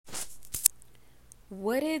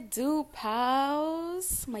What it do,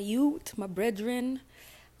 pals? My youth, my brethren,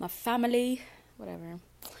 my family, whatever.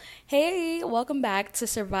 Hey, welcome back to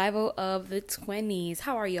Survival of the 20s.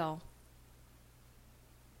 How are y'all?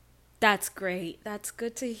 That's great. That's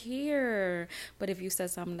good to hear. But if you said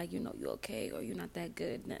something like, you okay or you're not that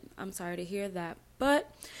good, then I'm sorry to hear that. But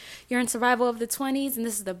you're in Survival of the 20s, and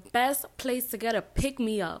this is the best place to get a pick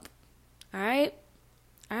me up. All right?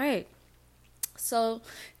 All right. So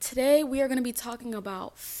today we are going to be talking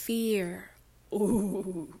about fear.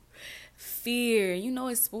 Ooh, fear. You know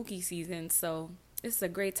it's spooky season, so this is a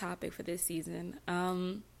great topic for this season.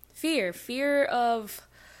 Fear of,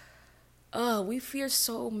 we fear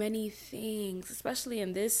so many things, especially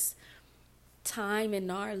in this time in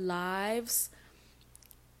our lives.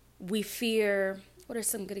 We fear, what are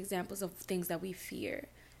some good examples of things that we fear?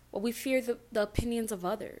 Well, we fear the opinions of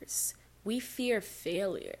others. We fear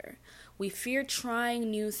failure. We fear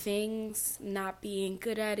trying new things, not being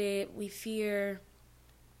good at it. We fear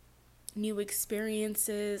new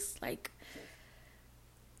experiences.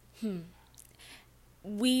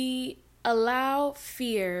 We allow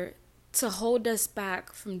fear to hold us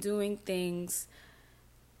back from doing things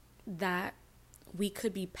that we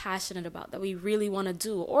could be passionate about, that we really want to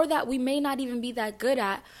do, or that we may not even be that good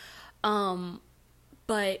at,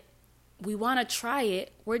 but we want to try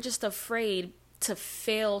it. We're just afraid to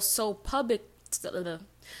fail so public.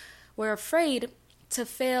 We're afraid to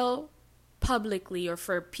fail publicly, or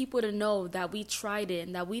for people to know that we tried it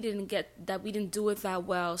and that we didn't do it that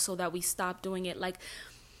well, so that we stopped doing it.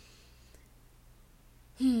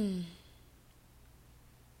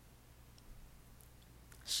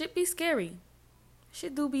 Shit be scary.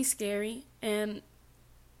 Shit do be scary. And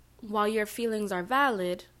while your feelings are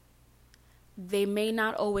valid, they may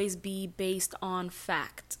not always be based on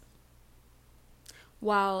fact.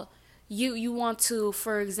 While you want to,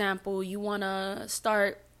 for example, you want to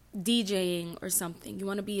start DJing or something. You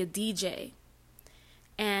want to be a DJ.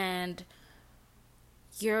 And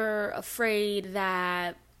you're afraid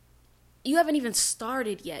that you haven't even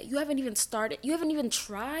started yet. You haven't even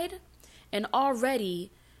tried. And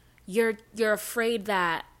already you're afraid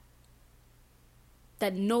that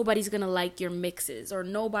nobody's going to like your mixes, or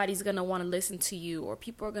nobody's going to want to listen to you, or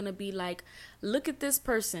people are going to be like, look at this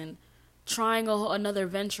person trying another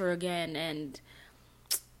venture again, and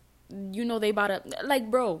they about to,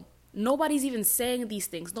 bro, nobody's even saying these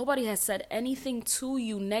things. Nobody has said anything to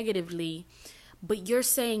you negatively, but you're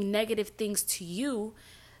saying negative things to you,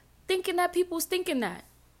 thinking that people's thinking that.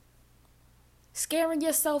 Scaring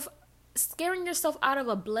yourself out of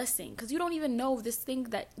a blessing, because you don't even know if this thing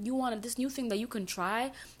that you want, this new thing that you can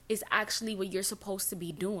try, is actually what you're supposed to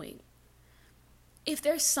be doing. If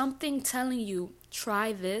there's something telling you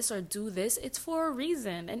try this or do this, it's for a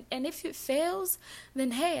reason. And if it fails,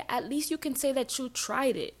 then hey, at least you can say that you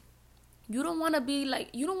tried it. You don't want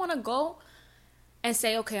to go and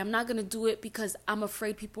say, okay, I'm not going to do it because I'm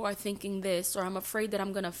afraid people are thinking this, or I'm afraid that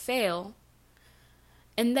I'm going to fail.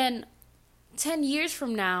 And then 10 years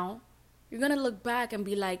from now, you're going to look back and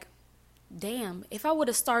be like, damn, if I would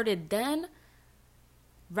have started then,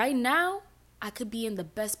 right now, I could be in the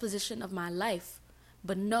best position of my life.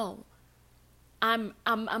 But no, I'm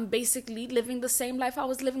basically living the same life I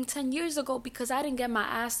was living 10 years ago, because I didn't get my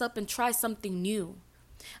ass up and try something new.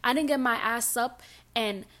 I didn't get my ass up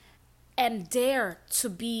and dare to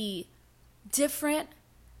be different,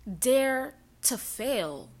 dare to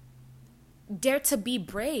fail, dare to be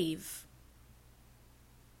brave.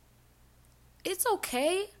 It's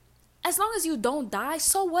okay. As long as you don't die,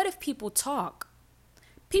 so what if people talk?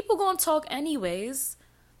 People gonna talk anyways.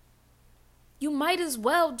 You might as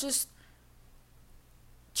well just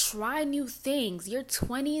try new things. Your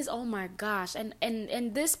 20s, oh my gosh.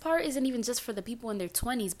 And this part isn't even just for the people in their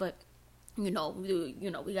 20s, but we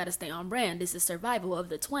got to stay on brand. This is survival of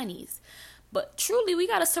the 20s. But truly, we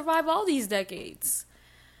got to survive all these decades.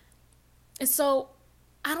 And so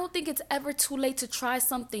I don't think it's ever too late to try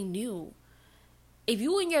something new. If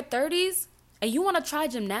you in your 30s and you want to try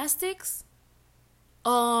gymnastics,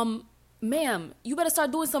 ma'am, you better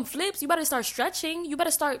start doing some flips. You better start stretching. You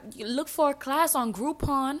better look for a class on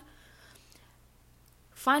Groupon.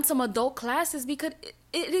 Find some adult classes, because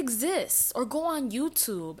it exists. Or go on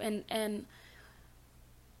YouTube and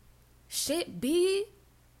shit, be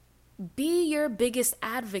your biggest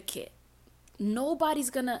advocate.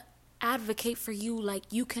 Nobody's gonna advocate for you like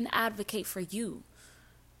you can advocate for you.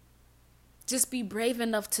 Just be brave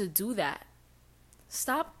enough to do that.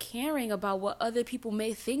 Stop caring about what other people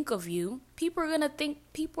may think of you. People are gonna think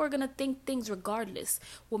things regardless.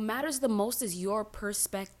 What matters the most is your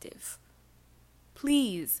perspective.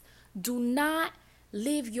 Please do not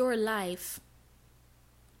live your life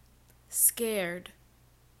scared.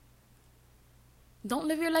 Don't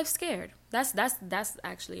live your life scared. That's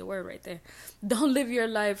actually a word right there. Don't live your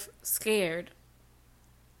life scared.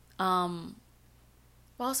 Also,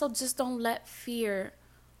 just don't let fear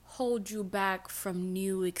hold you back from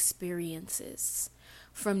new experiences,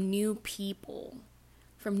 from new people,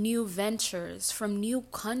 from new ventures, from new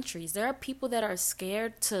countries. There are people that are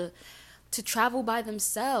scared to travel by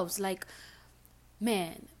themselves. Like,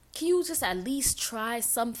 man, can you just at least try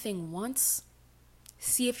something once?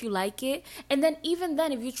 See if you like it. And then even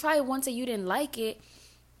then, if you try it once and you didn't like it,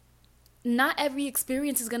 not every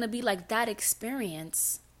experience is going to be like that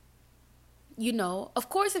experience. Of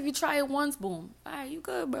course, if you try it once, boom, all right, you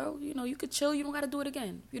good, bro. You could chill. You don't got to do it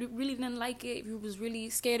again. If you really didn't like it, if you was really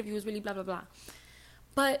scared, if you was really blah, blah, blah.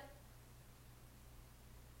 But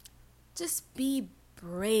just be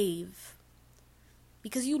brave.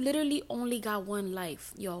 Because you literally only got one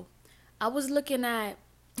life. Yo, I was looking at...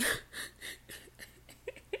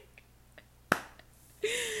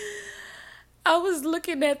 I was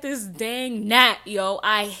looking at this dang gnat, yo.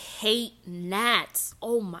 I hate gnats.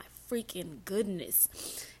 Oh my freaking goodness.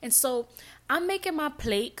 And so I'm making my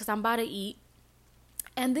plate because I'm about to eat.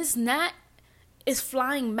 And this gnat is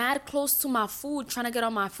flying mad close to my food, trying to get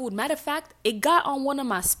on my food. Matter of fact, it got on one of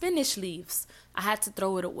my spinach leaves. I had to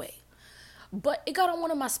throw it away. But it got on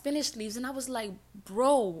one of my spinach leaves. And I was like,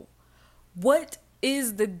 bro, what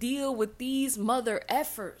is the deal with these mother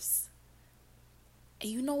effers? And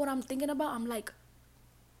you know what I'm thinking about? I'm like,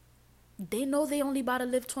 they know they only about to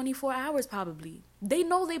live 24 hours probably. They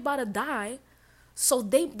know they about to die. So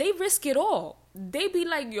they risk it all. They be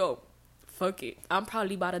like, yo, fuck it. I'm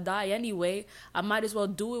probably about to die anyway. I might as well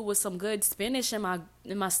do it with some good spinach in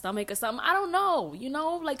my stomach or something. I don't know,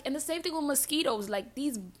 Like, and the same thing with mosquitoes. Like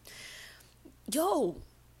these,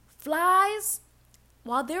 flies,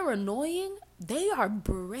 while they're annoying, they are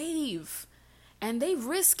brave. And they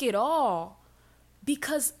risk it all.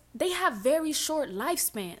 Because they have very short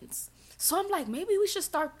lifespans. So I'm like, maybe we should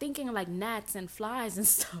start thinking like gnats and flies and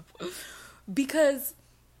stuff. Because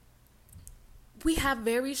we have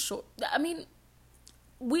very short... I mean,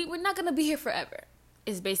 we're not going to be here forever.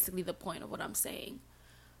 Is basically the point of what I'm saying.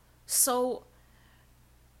 So,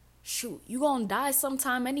 shoot, you going to die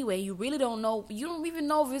sometime anyway. You really don't know. You don't even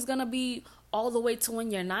know if it's going to be all the way to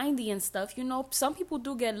when you're 90 and stuff. Some people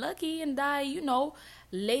do get lucky and die,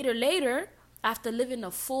 later. After living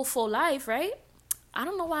a full life, right? I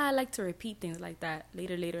don't know why I like to repeat things like that.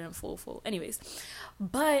 Later, and full. Anyways.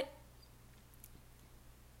 But,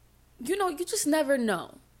 you just never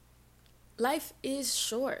know. Life is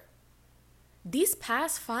short. These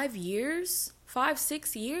past 5 years,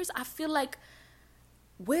 6 years, I feel like,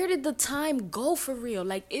 where did the time go for real?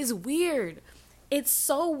 Like, it's weird. It's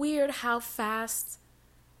so weird how fast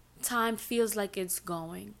time feels like it's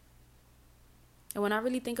going. And when I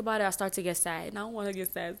really think about it, I start to get sad. And I don't want to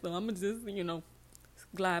get sad, so I'm going to just,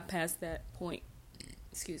 glide past that point.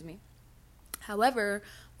 Excuse me. However,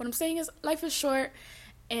 what I'm saying is life is short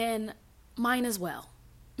and mine as well.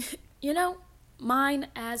 Mine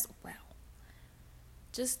as well.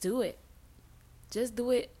 Just do it. Just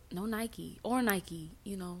do it. No Nike. Or Nike,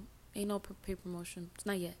 Ain't no paid promotion. It's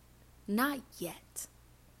not yet. Not yet.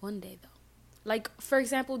 One day, though. Like, for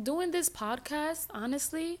example, doing this podcast,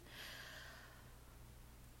 honestly...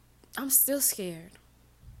 I'm still scared.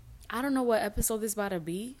 I don't know what episode this about to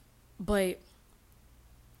be, but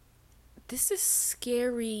this is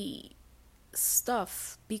scary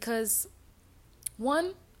stuff because,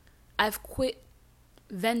 one, I've quit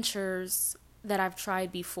ventures that I've tried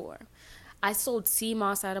before. I sold sea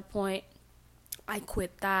moss at a point. I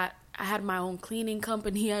quit that. I had my own cleaning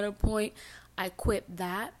company at a point. I quit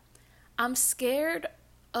that. I'm scared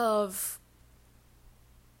of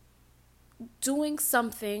doing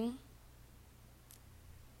something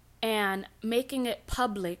and making it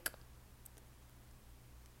public,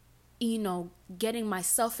 getting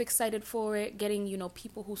myself excited for it, getting,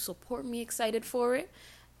 people who support me excited for it,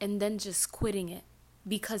 and then just quitting it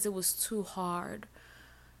because it was too hard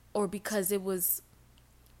or because it was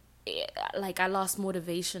like I lost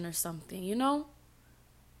motivation or something,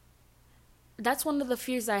 That's one of the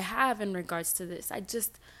fears I have in regards to this. I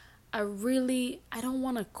don't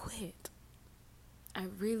want to quit. I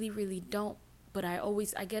really don't. But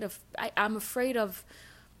I'm afraid of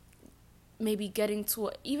maybe getting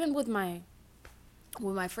to even with my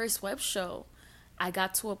first web show, I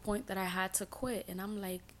got to a point that I had to quit. And I'm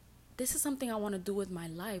like, this is something I want to do with my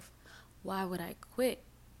life. Why would I quit?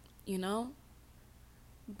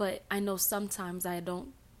 But I know sometimes I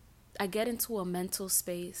get into a mental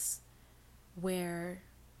space where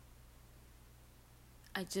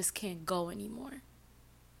I just can't go anymore.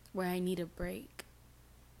 where I need a break.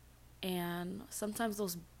 And sometimes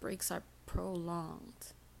those breaks are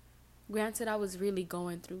prolonged. Granted, I was really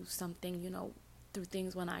going through something, through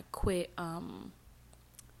things when I quit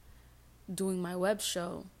doing my web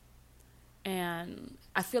show. And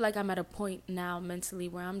I feel like I'm at a point now mentally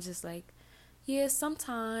where I'm just like, yeah,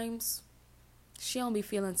 sometimes she don't be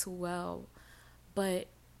feeling too well, but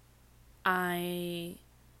I'm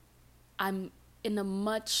in a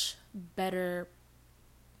much better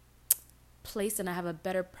place and I have a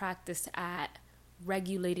better practice at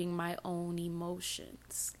regulating my own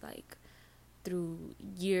emotions, like through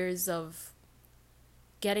years of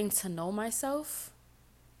getting to know myself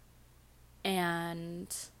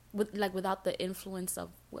and without the influence of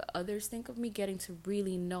what others think of me, getting to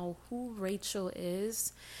really know who Rachel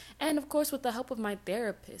is. And of course, with the help of my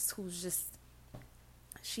therapist,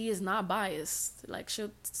 she is not biased. Both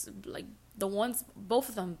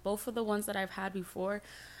of the ones that I've had before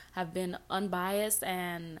have been unbiased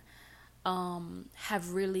and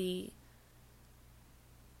have really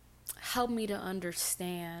helped me to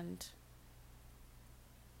understand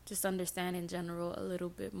in general a little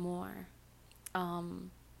bit more.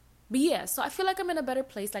 But yeah, so I feel like I'm in a better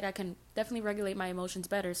place. Like I can definitely regulate my emotions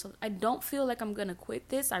better. So I don't feel like I'm going to quit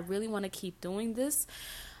this. I really want to keep doing this.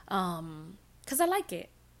 'Cause I like it.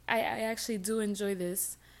 I actually do enjoy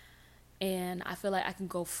this. And I feel like I can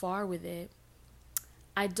go far with it.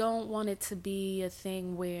 I don't want it to be a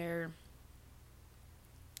thing where,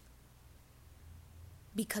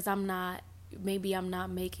 because I'm not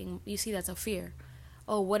making, you see, that's a fear.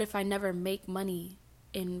 Oh, what if I never make money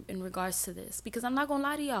in regards to this? Because I'm not gonna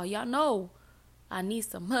lie to y'all know I need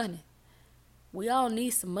some money. We all need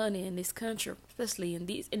some money in this country, especially in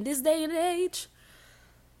this day and age.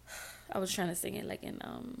 I was trying to sing it like in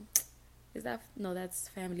that's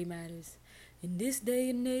Family Matters. In this day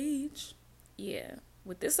and age, yeah,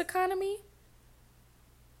 with this economy,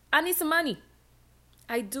 I need some money.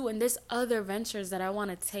 I do, and there's other ventures that I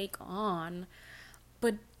want to take on,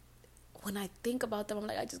 but when I think about them, I'm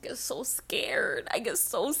like, I just get so scared.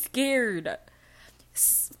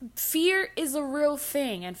 Fear is a real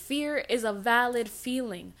thing, and fear is a valid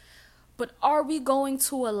feeling. But are we going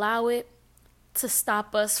to allow it to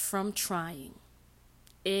stop us from trying?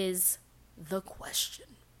 Is the question.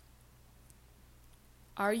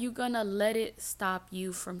 Are you going to let it stop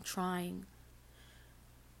you from trying?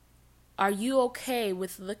 Are you okay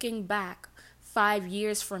with looking back 5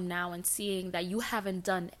 years from now and seeing that you haven't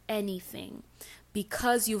done anything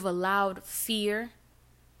because you've allowed fear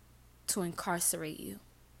to incarcerate you?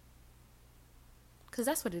 Because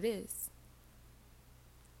that's what it is.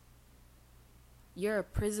 You're a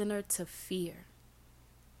prisoner to fear.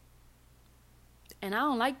 And I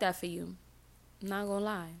don't like that for you. I'm not gonna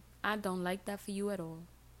lie. I don't like that for you at all.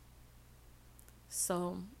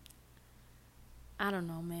 So, I don't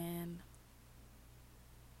know, man.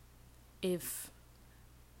 If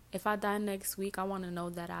I die next week, I want to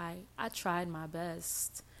know that I tried my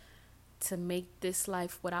best to make this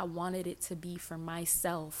life what I wanted it to be for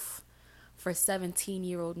myself, for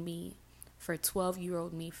 17-year-old me, for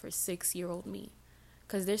 12-year-old me, for 6-year-old me.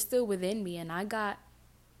 Because they're still within me, and I got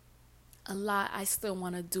a lot I still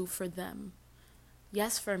want to do for them.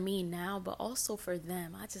 Yes, for me now, but also for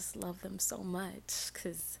them. I just love them so much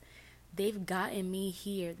because they've gotten me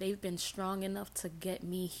here. They've been strong enough to get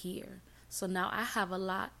me here. So now I have a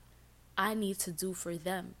lot I need to do for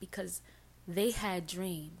them because they had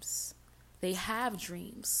dreams. They have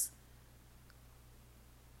dreams.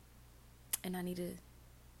 And I need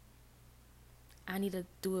to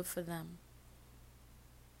do it for them.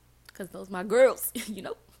 Because those my girls,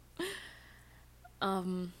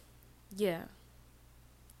 Yeah.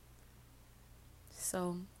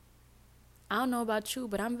 So, I don't know about you,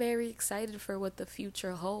 but I'm very excited for what the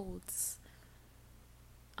future holds.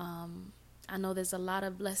 I know there's a lot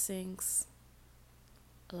of blessings,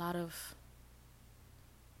 a lot of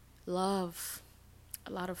love,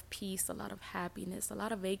 a lot of peace, a lot of happiness, a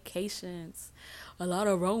lot of vacations, a lot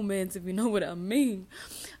of romance, if you know what I mean.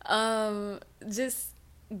 Just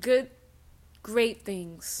great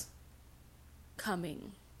things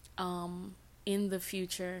coming in the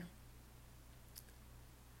future,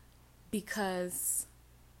 because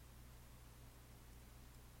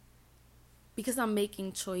I'm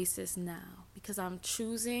making choices now, because I'm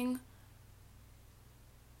choosing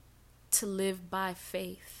to live by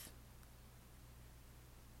faith.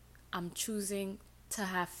 I'm choosing to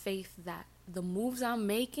have faith that the moves I'm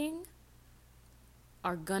making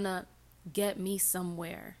are gonna get me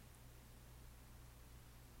somewhere,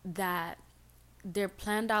 that they're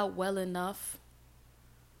planned out well enough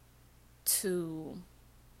to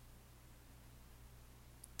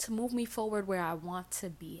to move me forward where I want to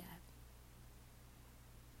be at.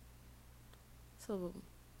 So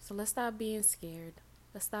let's stop being scared.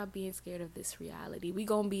 Let's stop being scared of this reality. We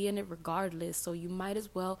gonna be in it regardless, so you might as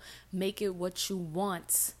well make it what you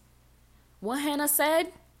want. What Hannah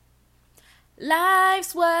said?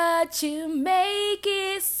 Life's what you make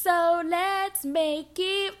it, so let's make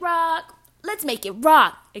it rock. Let's make it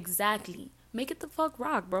rock. Exactly. Make it the fuck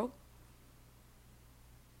rock, bro.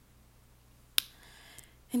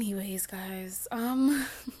 Anyways, guys,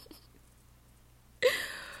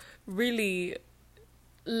 really,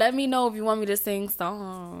 let me know if you want me to sing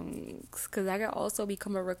songs, because I can also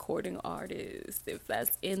become a recording artist if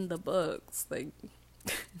that's in the books. Like,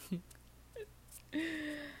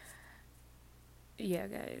 yeah,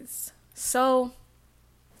 guys. So,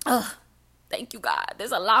 thank you, God.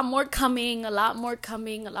 There's a lot more coming, a lot more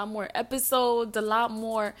episodes, a lot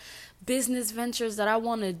more business ventures that I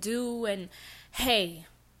want to do. And hey,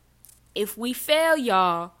 if we fail,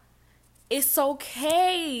 y'all, it's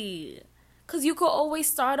okay. Because you could always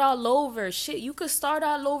start all over. Shit, you could start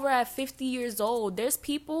all over at 50 years old. There's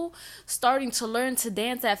people starting to learn to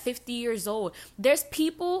dance at 50 years old. There's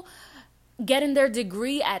people getting their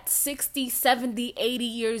degree at 60, 70, 80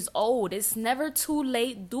 years old. It's never too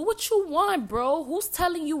late. Do what you want, bro. Who's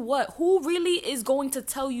telling you what? Who really is going to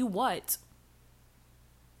tell you what?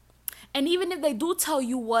 And even if they do tell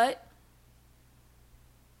you what,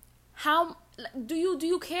 how do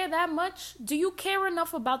you care that much? Do you care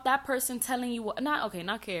enough about that person telling you what? Not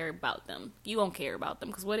care about them. You won't care about them,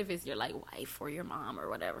 because what if it's your like wife or your mom or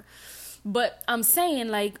whatever? But I'm saying,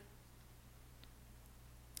 like,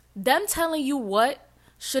 them telling you what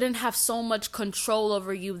shouldn't have so much control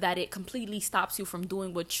over you that it completely stops you from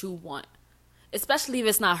doing what you want. Especially if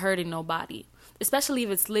it's not hurting nobody. Especially if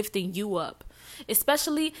it's lifting you up.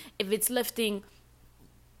 Especially if it's lifting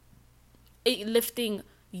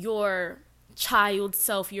your child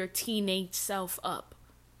self, your teenage self up.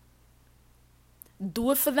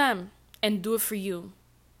 Do it for them and do it for you.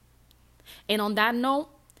 And on that note,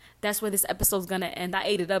 that's where this episode's gonna end. I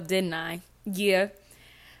ate it up, didn't I? Yeah.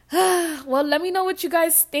 Well, let me know what you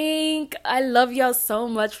guys think. I love y'all so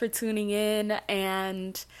much for tuning in,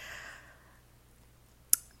 and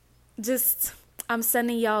just, I'm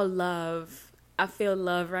sending y'all love. I feel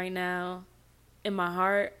love right now in my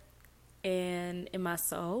heart and in my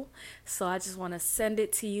soul. So I just want to send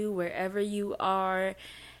it to you wherever you are.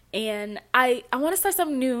 And I want to start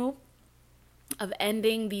something new of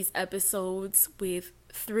ending these episodes with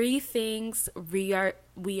 3 things we are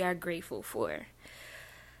grateful for.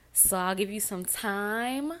 So I'll give you some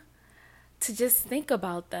time to just think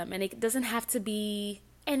about them, and it doesn't have to be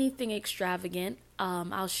anything extravagant.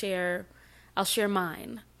 I'll share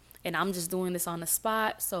mine, and I'm just doing this on the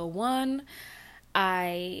spot. So 1,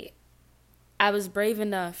 I was brave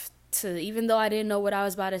enough to, even though I didn't know what I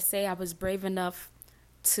was about to say, I was brave enough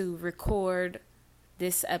to record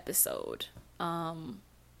this episode. So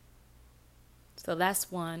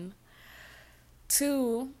that's 1.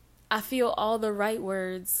 2, I feel all the right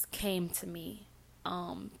words came to me.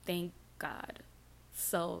 Thank God.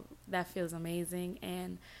 So that feels amazing.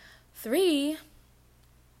 And 3,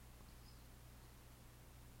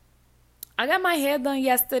 I got my hair done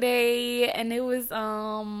yesterday, and it was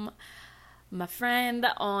my friend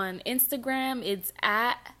on Instagram. It's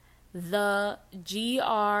at the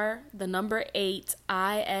GR, the number 8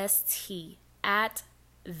 IST, at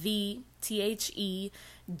the THEGR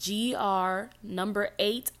number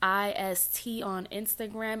 8 IST on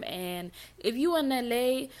Instagram. And if you in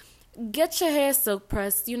LA, get your hair silk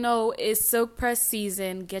pressed. You know, it's silk press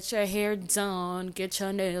season. Get your hair done. Get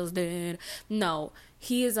your nails done. No,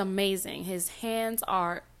 he is amazing. His hands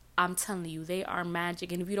are, I'm telling you, they are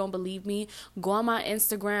magic. And if you don't believe me, go on my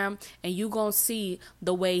Instagram and you gonna see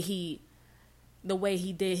the way he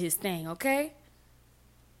did his thing, okay?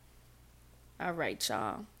 All right,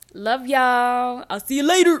 y'all. Love y'all. I'll see you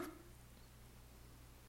later.